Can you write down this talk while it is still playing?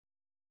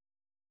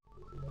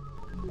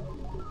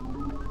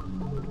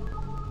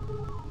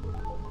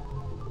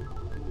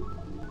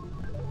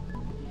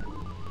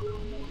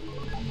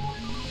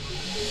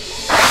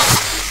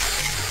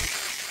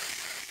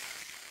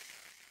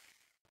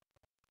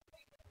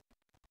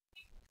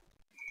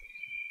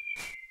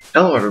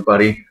Hello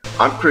everybody,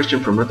 I'm Christian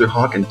from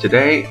Hawk, and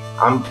today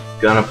I'm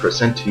gonna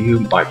present to you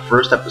my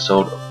first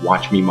episode of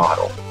Watch Me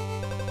Model.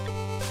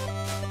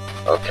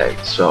 Okay,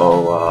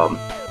 so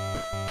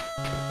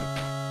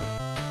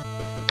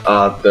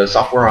the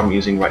software I'm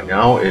using right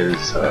now is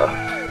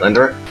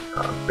Blender.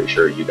 I'm pretty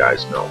sure you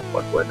guys know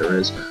what Blender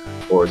is.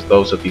 For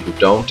those of you who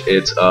don't,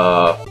 it's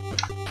a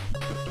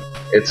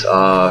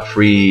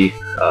free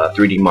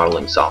 3D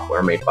modeling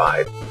software made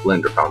by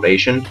Blender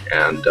Foundation,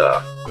 and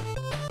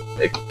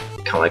it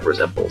kind of like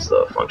resembles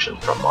the function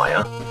from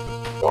Maya,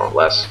 more or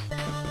less.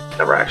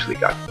 Never actually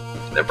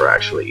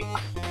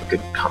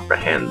could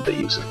comprehend the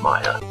use of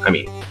Maya. I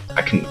mean,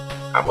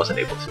 I wasn't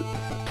able to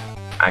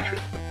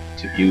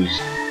use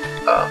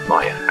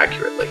Maya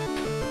accurately.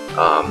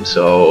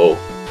 So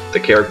the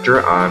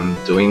character I'm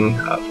doing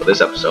for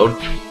this episode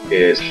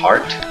is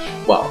Hart.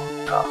 Well,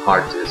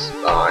 Hart is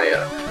my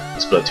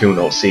Splatoon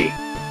OC.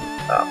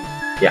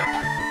 Yeah.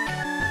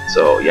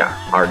 So yeah,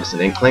 Hart is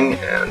an Inkling,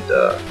 and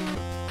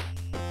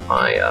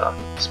my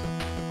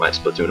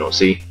Splatoon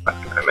OC, like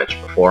I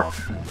mentioned before.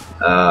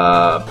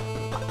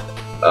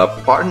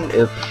 Pardon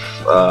if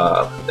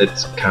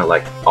it's kind of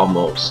like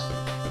almost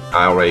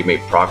I already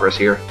made progress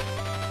here.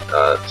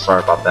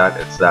 Sorry about that.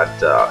 It's that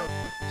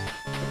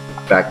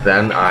back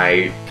then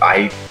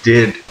I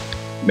did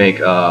make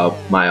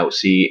my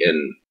OC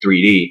in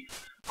 3D.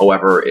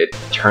 However, it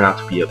turned out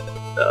to be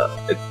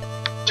it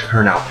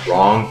turned out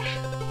wrong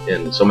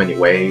in so many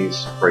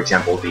ways. For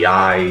example, the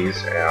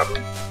eyes and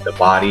the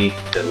body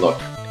didn't look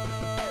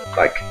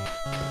like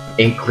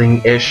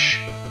Inkling-ish.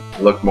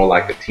 It looked more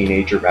like a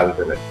teenager rather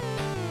than a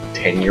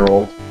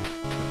 10-year-old.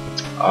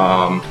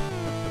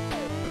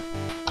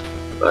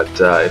 But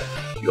if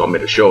you want me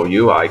to show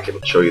you, I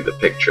can show you the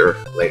picture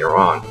later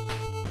on.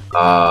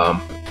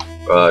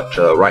 But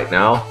right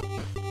now,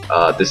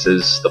 this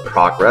is the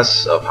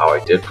progress of how I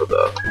did for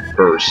the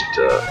first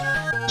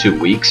 2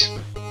 weeks.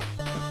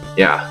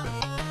 Yeah,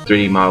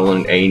 3D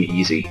modeling ain't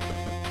easy,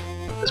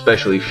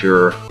 especially if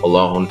you're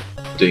alone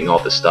doing all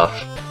this stuff.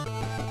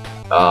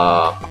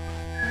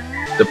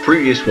 The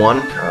previous one,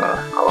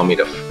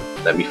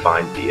 let me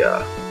find the.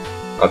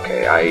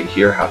 Okay, I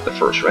here have the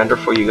first render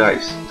for you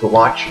guys to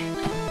watch.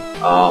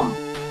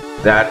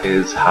 That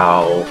is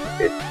how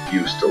it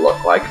used to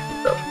look like,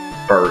 the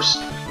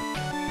first,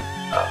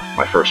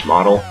 my first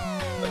model,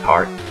 the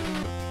Hart.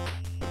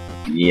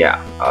 Yeah.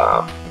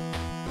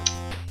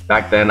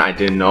 Back then I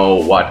didn't know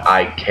what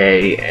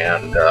IK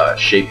and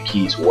shape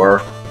keys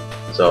were,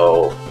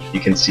 so you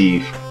can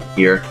see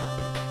here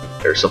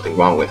there's something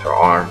wrong with her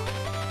arm,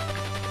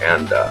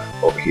 and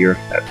over here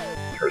that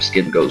her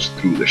skin goes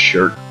through the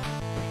shirt,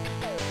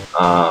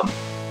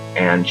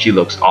 and she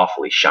looks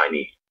awfully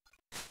shiny.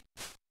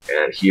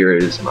 And here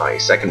is my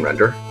second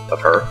render of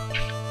her.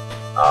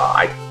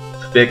 I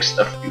fixed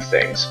a few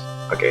things.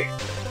 Okay,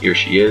 here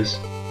she is.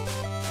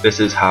 This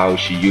is how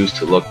she used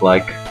to look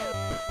like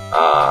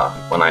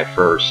when I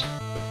first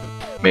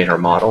made her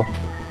model.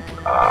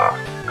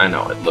 I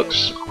know it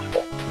looks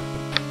awful.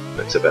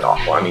 It's a bit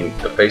awful. I mean,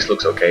 the face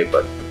looks okay,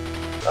 but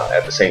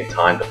at the same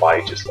time, the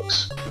body just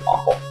looks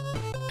awful.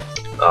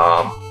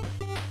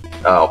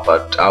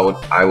 But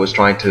I was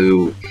trying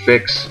to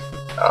fix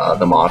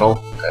the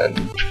model and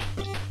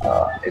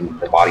in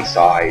the body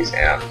size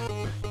and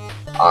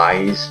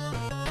eyes.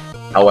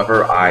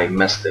 However, I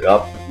messed it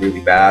up really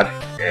bad,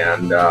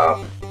 and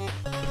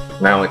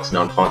now it's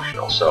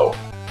non-functional. So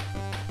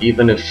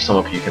even if some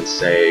of you can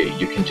say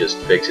you can just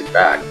fix it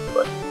back,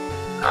 but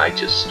I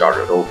just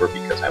started over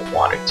because I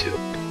wanted to.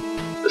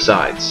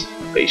 Besides,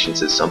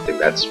 patience is something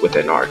that's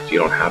within art. If you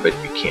don't have it,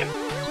 you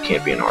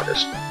can't be an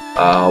artist.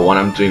 What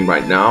I'm doing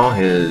right now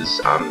is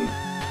I'm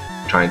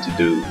trying to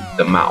do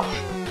the mouth.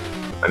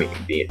 I mean,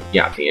 the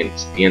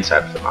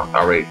inside of the mouth. I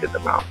already did the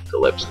mouth, the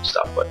lips and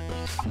stuff, but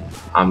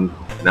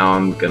now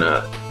I'm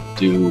gonna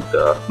do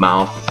the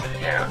mouth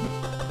and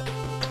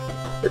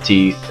the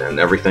teeth and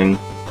everything.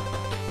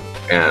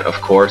 And of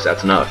course,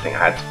 that's another thing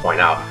I had to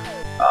point out.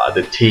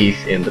 The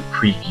teeth in the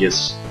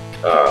previous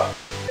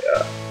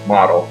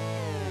model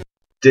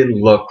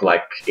didn't look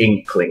like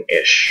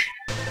Inkling-ish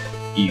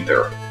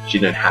either. She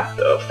didn't have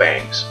the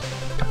fangs.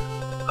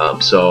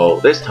 So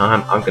this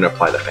time, I'm gonna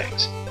apply the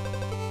fangs.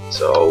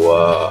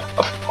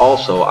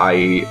 So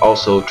I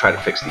also try to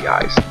fix the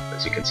eyes.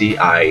 As you can see,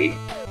 I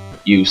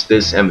use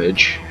this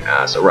image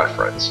as a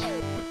reference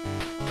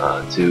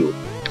to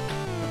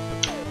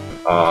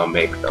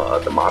make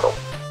the model.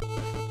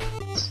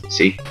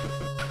 See,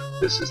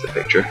 this is the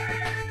picture.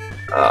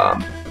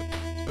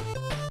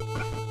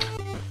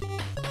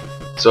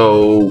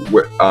 So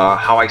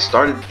how I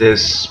started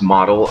this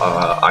model,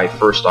 I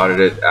first started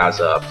it as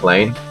a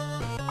plane,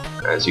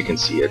 as you can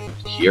see it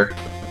here.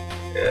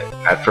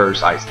 At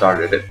first I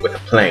started it with a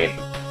plane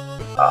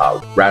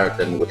rather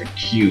than with a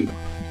cube,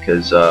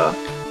 because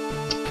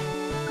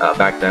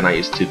back then I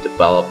used to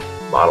develop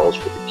models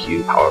with a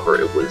cube. However,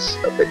 it was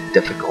a bit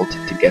difficult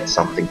to get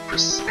something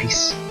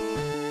precise.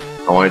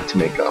 I wanted to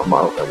make a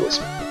model that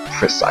was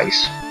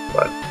precise,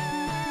 but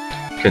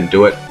couldn't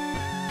do it.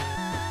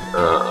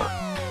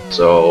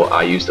 So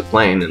I used a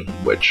plane in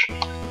which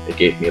it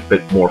gave me a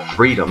bit more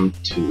freedom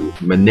to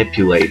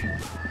manipulate,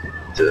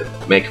 to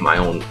make my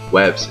own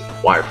webs in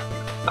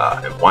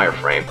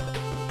wireframe,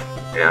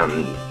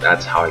 and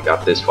that's how I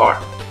got this far.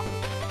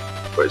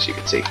 As you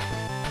can see,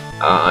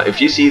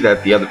 if you see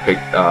that the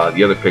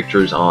other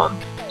pictures on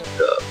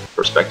the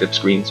perspective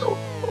screen, so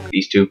over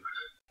these two,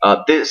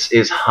 this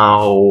is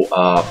how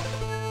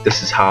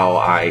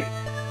I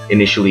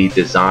initially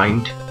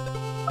designed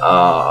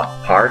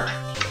Hart.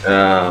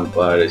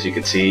 But as you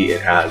can see, it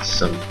has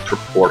some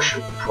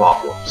proportion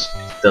problems.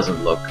 It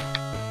doesn't look,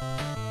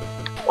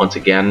 once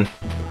again,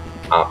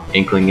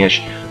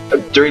 Inkling-ish.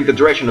 During the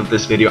duration of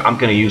this video, I'm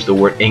going to use the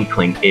word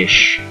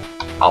Inkling-ish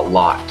a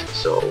lot,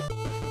 so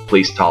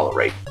please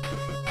tolerate.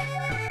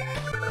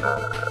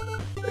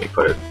 Let me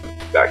put it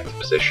back to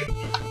position.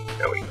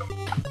 There we go.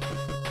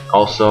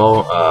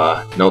 Also,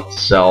 note to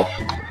self,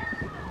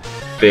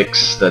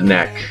 fix the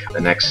neck.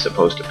 The neck's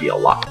supposed to be a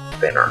lot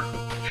thinner.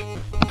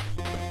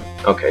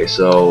 Okay,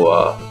 so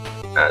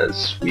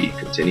as we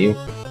continue,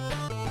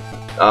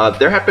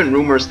 there have been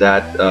rumors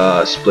that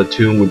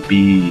Splatoon would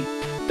be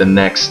the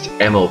next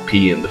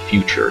MLP in the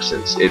future,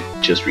 since it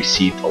just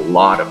received a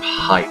lot of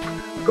hype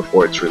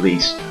before its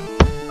release.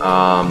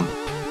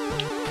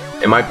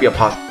 It might be a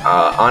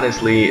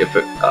honestly, if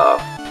it,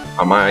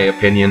 on my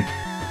opinion,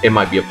 it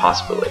might be a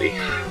possibility.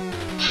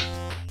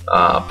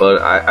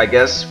 But I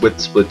guess with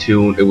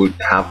Splatoon, it would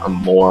have a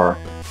more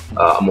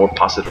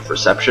positive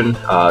reception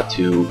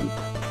to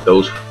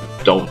those who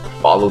don't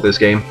follow this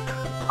game,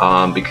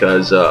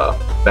 because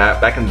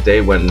back in the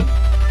day when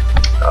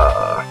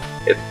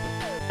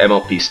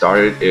MLP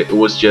started, it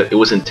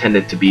was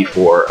intended to be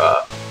for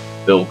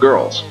little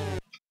girls,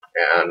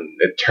 and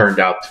it turned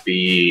out to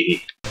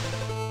be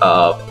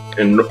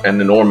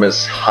an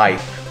enormous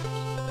hype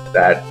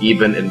that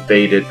even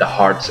invaded the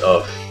hearts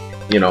of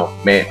the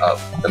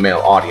male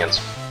audience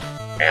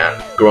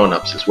and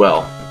grown-ups as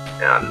well.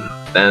 And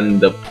then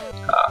the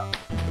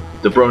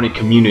brony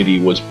community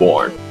was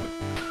born.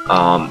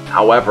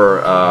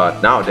 However,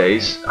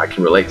 nowadays, I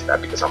can relate to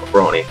that because I'm a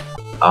brony.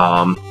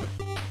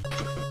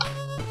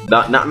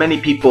 Not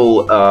many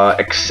people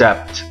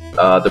accept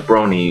the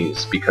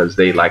bronies because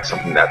they like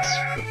something that's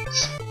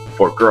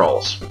for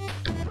girls.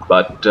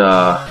 But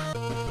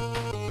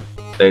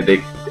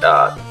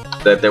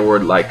there were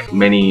like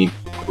many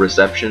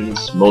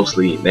receptions,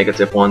 mostly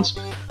negative ones.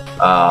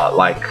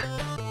 Like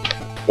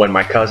when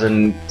my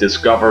cousin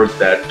discovered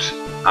that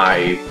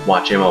I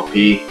watch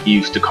MLP, he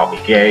used to call me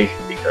gay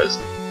because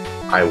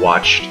I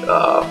watched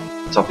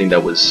something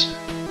that was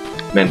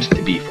meant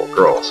to be for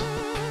girls.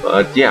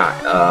 But yeah,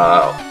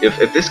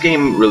 if this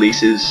game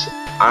releases,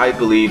 I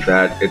believe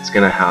that it's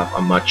gonna have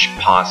a much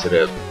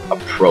positive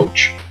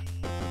approach,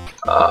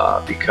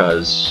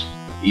 because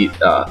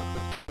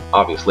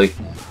obviously,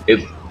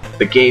 if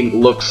the game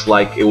looks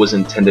like it was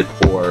intended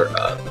for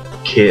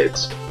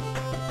kids,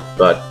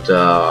 but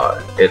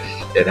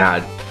it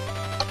had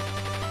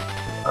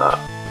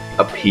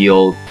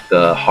appealed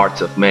the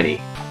hearts of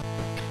many.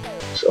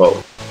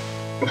 So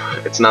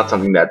it's not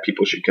something that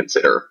people should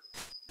consider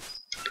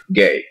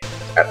gay,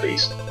 at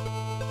least.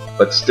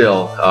 But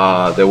still,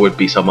 there would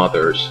be some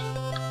others,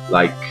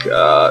 like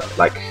a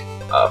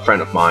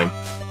friend of mine,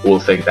 who will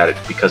think that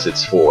because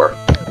it's for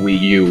Wii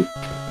U,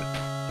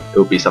 it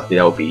would be something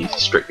that would be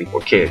strictly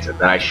for kids, and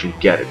that I should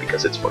get it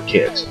because it's for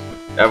kids.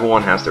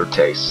 Everyone has their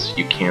tastes.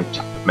 You can't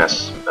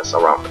mess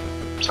around with them.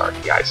 I'm sorry,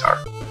 the eyes are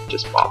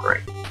just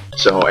bothering.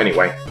 So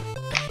anyway,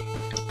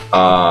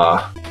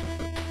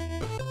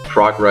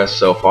 progress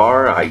so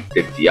far. I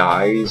did the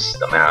eyes,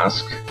 the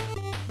mask,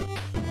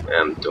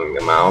 and doing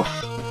the mouth.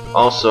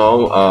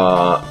 Also,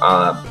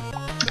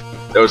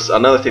 there was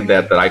another thing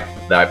that I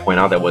point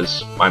out that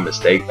was my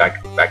mistake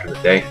back in the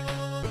day,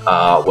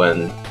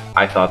 when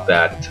I thought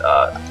that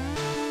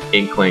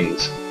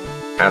Inklings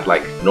had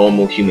like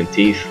normal human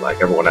teeth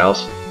like everyone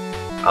else.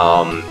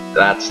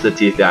 That's the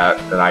teeth that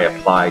I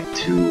applied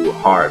to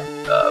Hart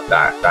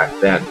back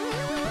then.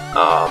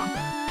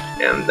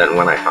 And then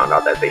when I found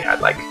out that they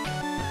had like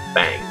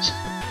fangs,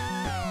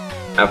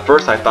 at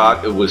first I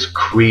thought it was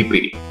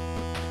creepy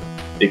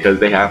because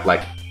they have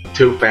like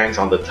two fangs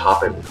on the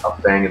top and a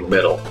fang in the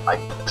middle, like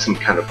some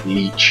kind of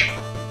leech.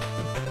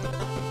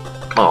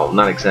 Oh,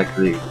 not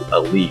exactly a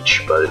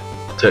leech, but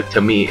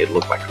to me it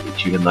looked like a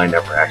leech, even though I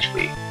never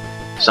actually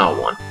saw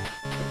one.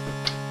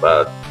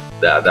 But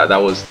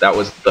that was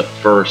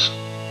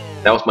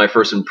my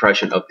first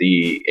impression of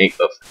the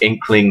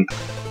Inkling's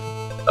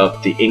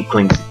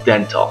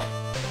dental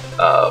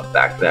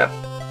back then.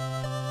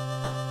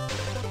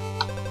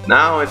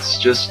 Now it's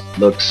just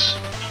looks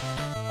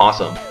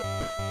awesome.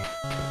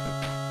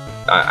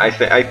 I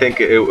think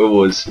it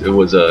was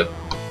a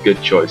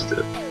good choice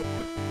to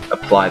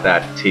apply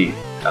that teeth,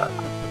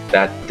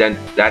 that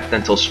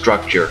dental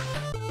structure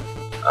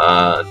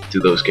to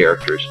those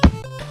characters.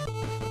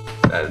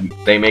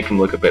 They make him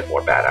look a bit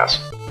more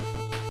badass.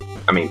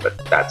 I mean, but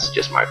that's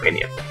just my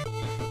opinion.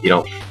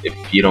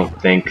 If you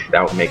don't think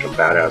that would make him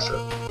badass,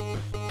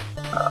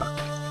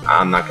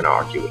 I'm not gonna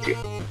argue with you.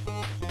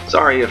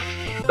 Sorry if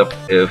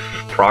if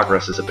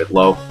progress is a bit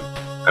low,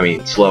 I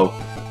mean slow,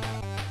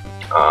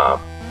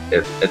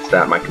 it's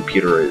that my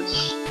computer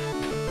is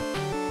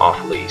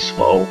awfully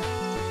slow.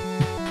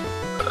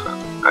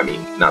 I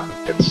mean,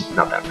 it's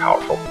not that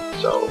powerful,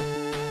 so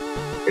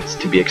it's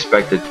to be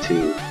expected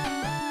to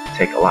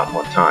take a lot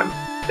more time.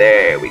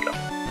 There we go.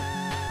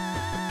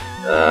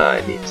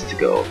 It needs to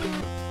go.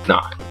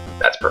 Nah,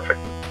 that's perfect.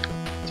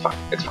 It's fine.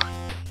 It's fine.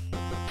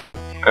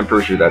 I'm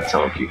pretty sure that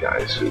some of you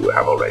guys who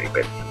have already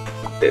been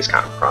through this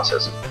kind of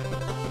process,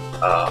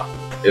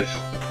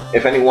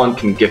 if anyone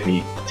can give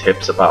me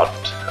tips about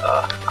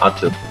how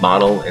to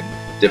model in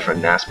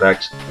different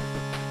aspects,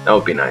 that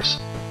would be nice.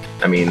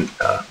 I mean,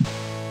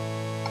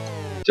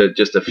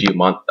 just a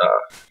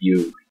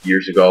few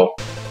years ago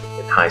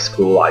in high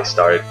school, I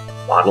started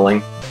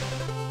modeling.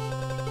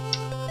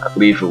 I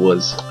believe it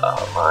was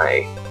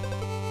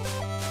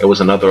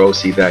another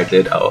OC that I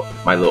did,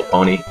 My Little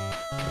Pony.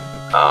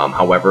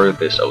 However,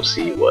 this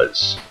OC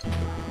was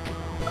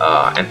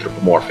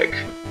anthropomorphic,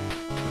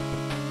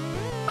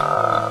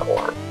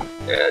 or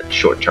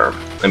short term.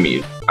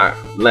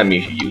 Let me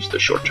use the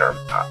short term,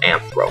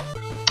 anthro.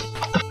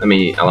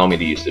 Allow me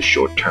to use the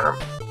short term,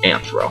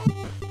 anthro.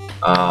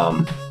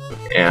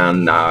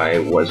 And I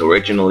was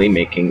originally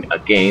making a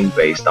game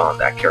based on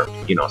that character.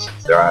 You know,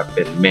 since there have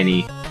been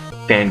many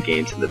fan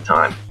games in the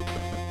time,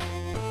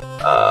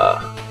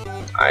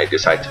 I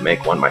decided to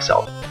make one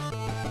myself,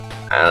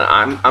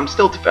 and I'm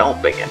still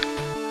developing it.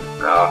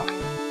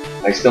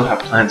 I still have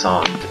plans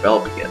on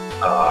developing it.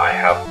 I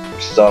have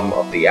some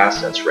of the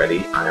assets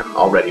ready. I am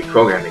already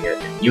programming it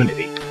in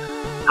Unity.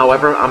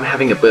 However, I'm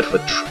having a bit of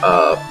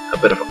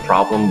a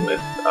problem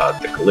with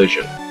the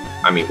collision.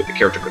 With the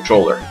character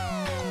controller.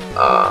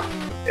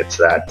 It's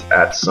that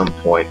at some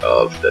point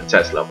of the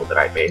test level that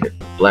I made in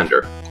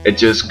Blender, it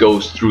just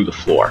goes through the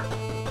floor.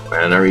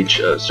 When I reach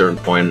a certain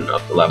point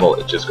of the level,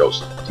 it just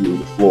goes through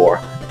the floor.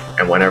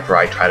 And whenever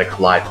I try to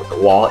collide with the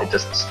wall, it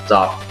doesn't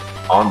stop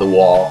on the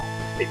wall.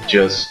 It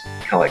just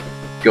kind of like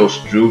goes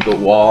through the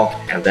wall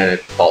and then it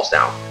falls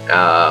down.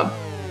 I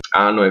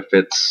don't know if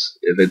it's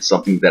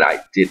something that I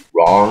did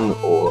wrong,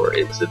 or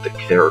is it the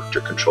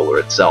character controller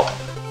itself.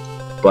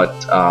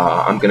 But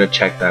I'm gonna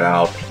check that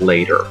out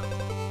later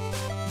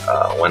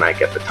when I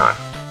get the time.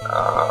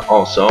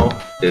 Also,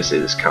 this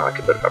is kind of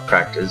like a bit of a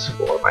practice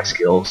for my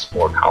skills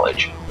for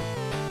college.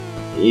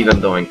 Even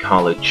though in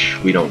college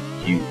we don't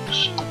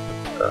use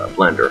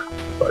Blender,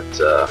 but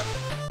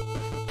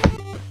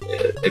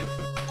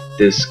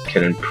this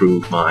can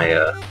improve my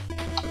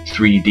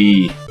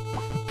 3D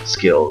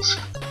skills.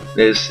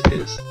 This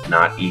is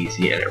not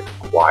easy, and it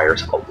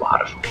requires a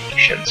lot of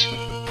patience.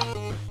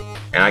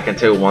 And I can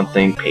tell you one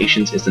thing,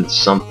 patience isn't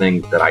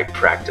something that I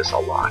practice a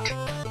lot.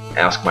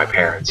 Ask my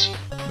parents.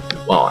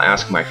 Well,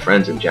 ask my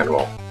friends in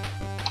general.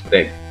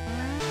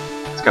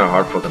 It's kind of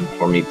hard for them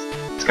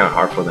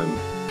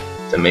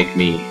to make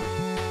me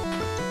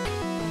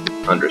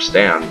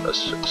understand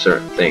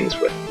certain things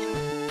with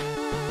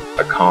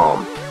a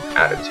calm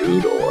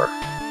attitude, or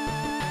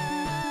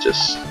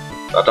just.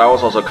 But I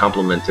was also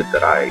complimented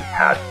that I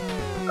had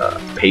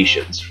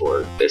patience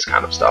for this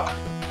kind of stuff,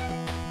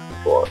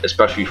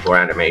 especially for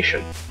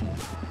animation.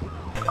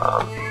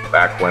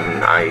 Back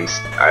when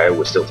I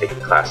was still taking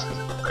classes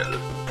in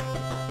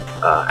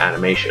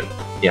animation.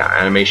 Yeah,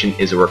 animation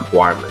is a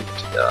requirement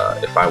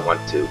if I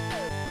want to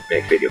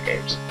make video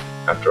games.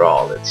 After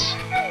all,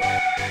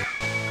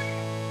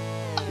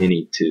 you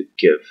need to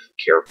give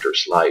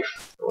characters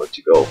life in order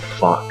to go,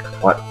 fuck,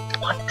 what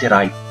did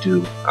I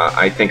do?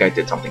 I think I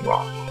did something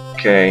wrong.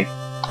 Okay.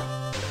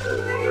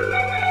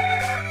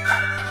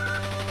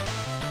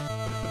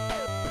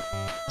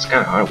 It's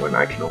kind of hard when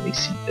I can only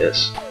see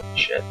this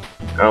shit.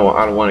 I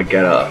don't want to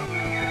get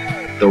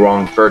the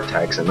wrong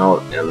vertex and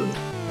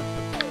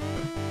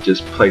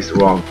just place the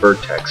wrong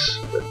vertex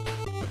with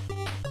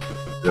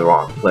the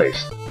wrong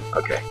place.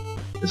 Okay,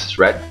 this is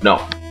red.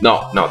 No.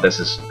 This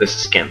is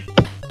skin.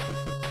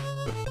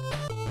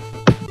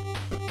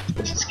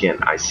 This is skin.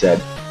 I said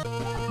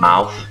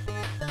mouth.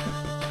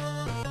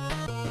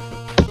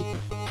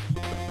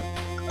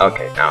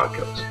 Okay, now it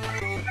goes.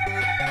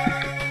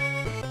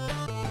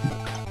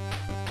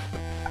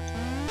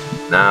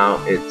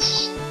 Now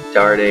it's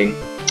starting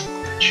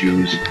to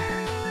choose.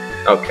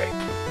 Okay,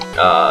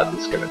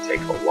 this is gonna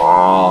take a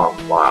long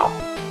while.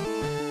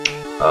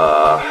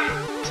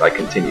 As I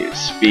continue to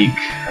speak,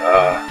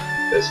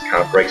 this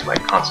kind of breaks my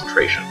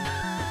concentration.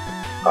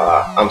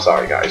 I'm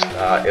sorry, guys.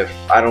 If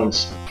I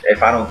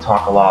don't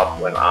talk a lot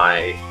when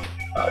I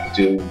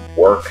do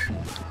work,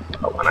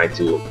 when I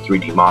do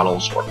 3D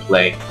models or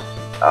play,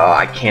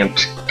 I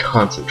can't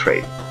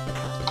concentrate.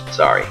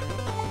 Sorry.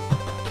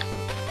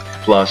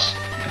 Plus,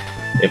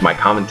 if my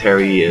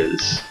commentary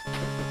is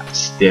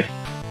stiff,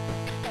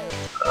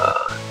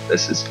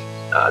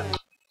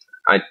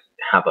 I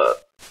have a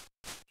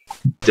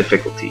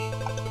difficulty.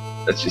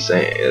 Let's just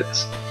say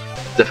it's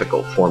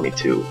difficult for me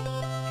to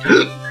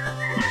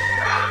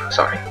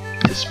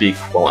to speak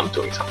while I'm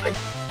doing something.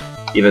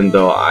 Even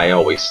though I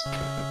always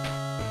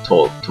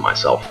told to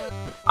myself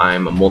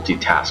I'm a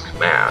multitask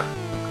man.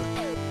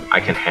 I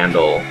can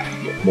handle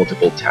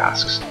multiple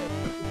tasks.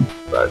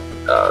 But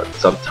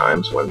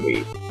sometimes when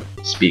we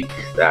speak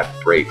that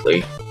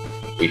bravely,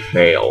 we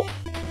fail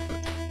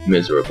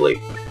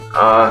miserably.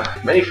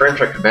 Many friends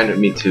recommended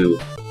me to,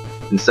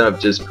 instead of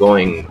just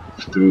going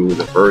through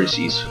the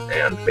vertices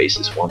and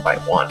faces one by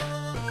one,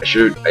 I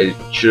should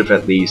have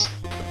at least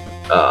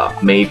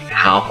made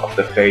half of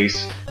the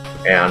face,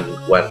 and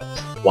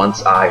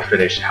once I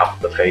finished half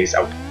of the face,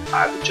 I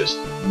would just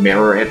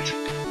mirror it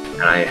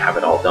and I have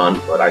it all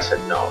done. But I said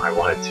no, I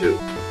wanted to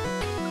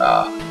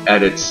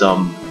edit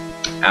some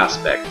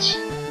aspects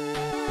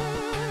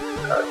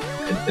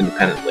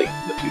independently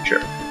in the future.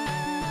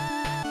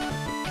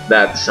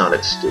 That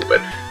sounded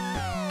stupid.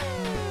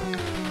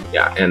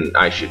 Yeah, and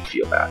I should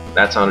feel bad.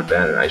 That sounded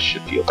bad, and I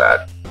should feel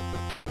bad.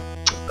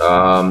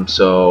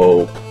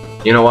 So,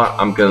 you know what?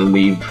 I'm gonna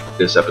leave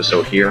this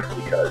episode here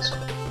because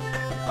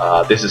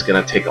this is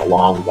gonna take a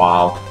long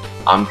while.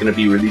 I'm gonna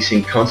be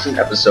releasing constant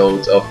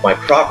episodes of my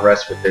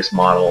progress with this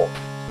model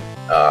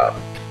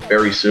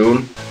very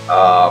soon.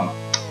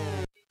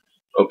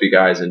 Hope you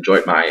guys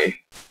enjoyed my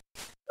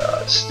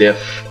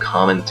stiff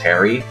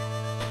commentary,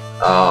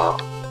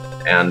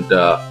 and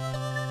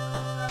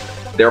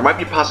there might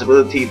be a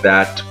possibility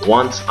that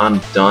once I'm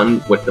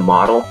done with the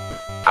model,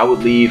 I would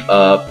leave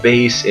a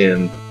base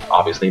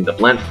obviously in the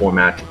blend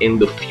format in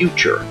the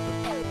future.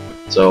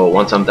 So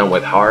once I'm done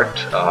with Hart,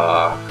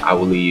 I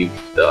will leave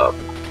a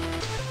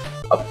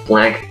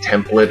blank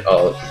template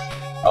of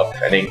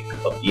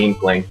the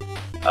Inkling,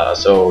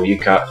 so you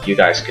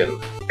guys can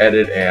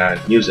edit and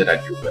use it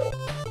at your will.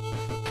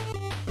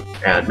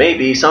 And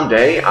maybe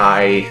someday,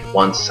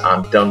 once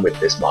I'm done with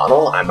this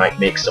model, I might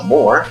make some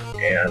more,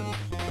 and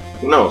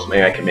who knows,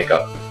 maybe I can make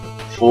a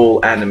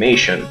full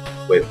animation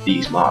with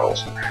these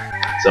models.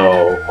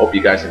 So, hope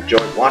you guys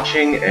enjoyed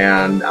watching,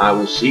 and I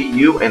will see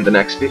you in the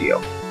next video.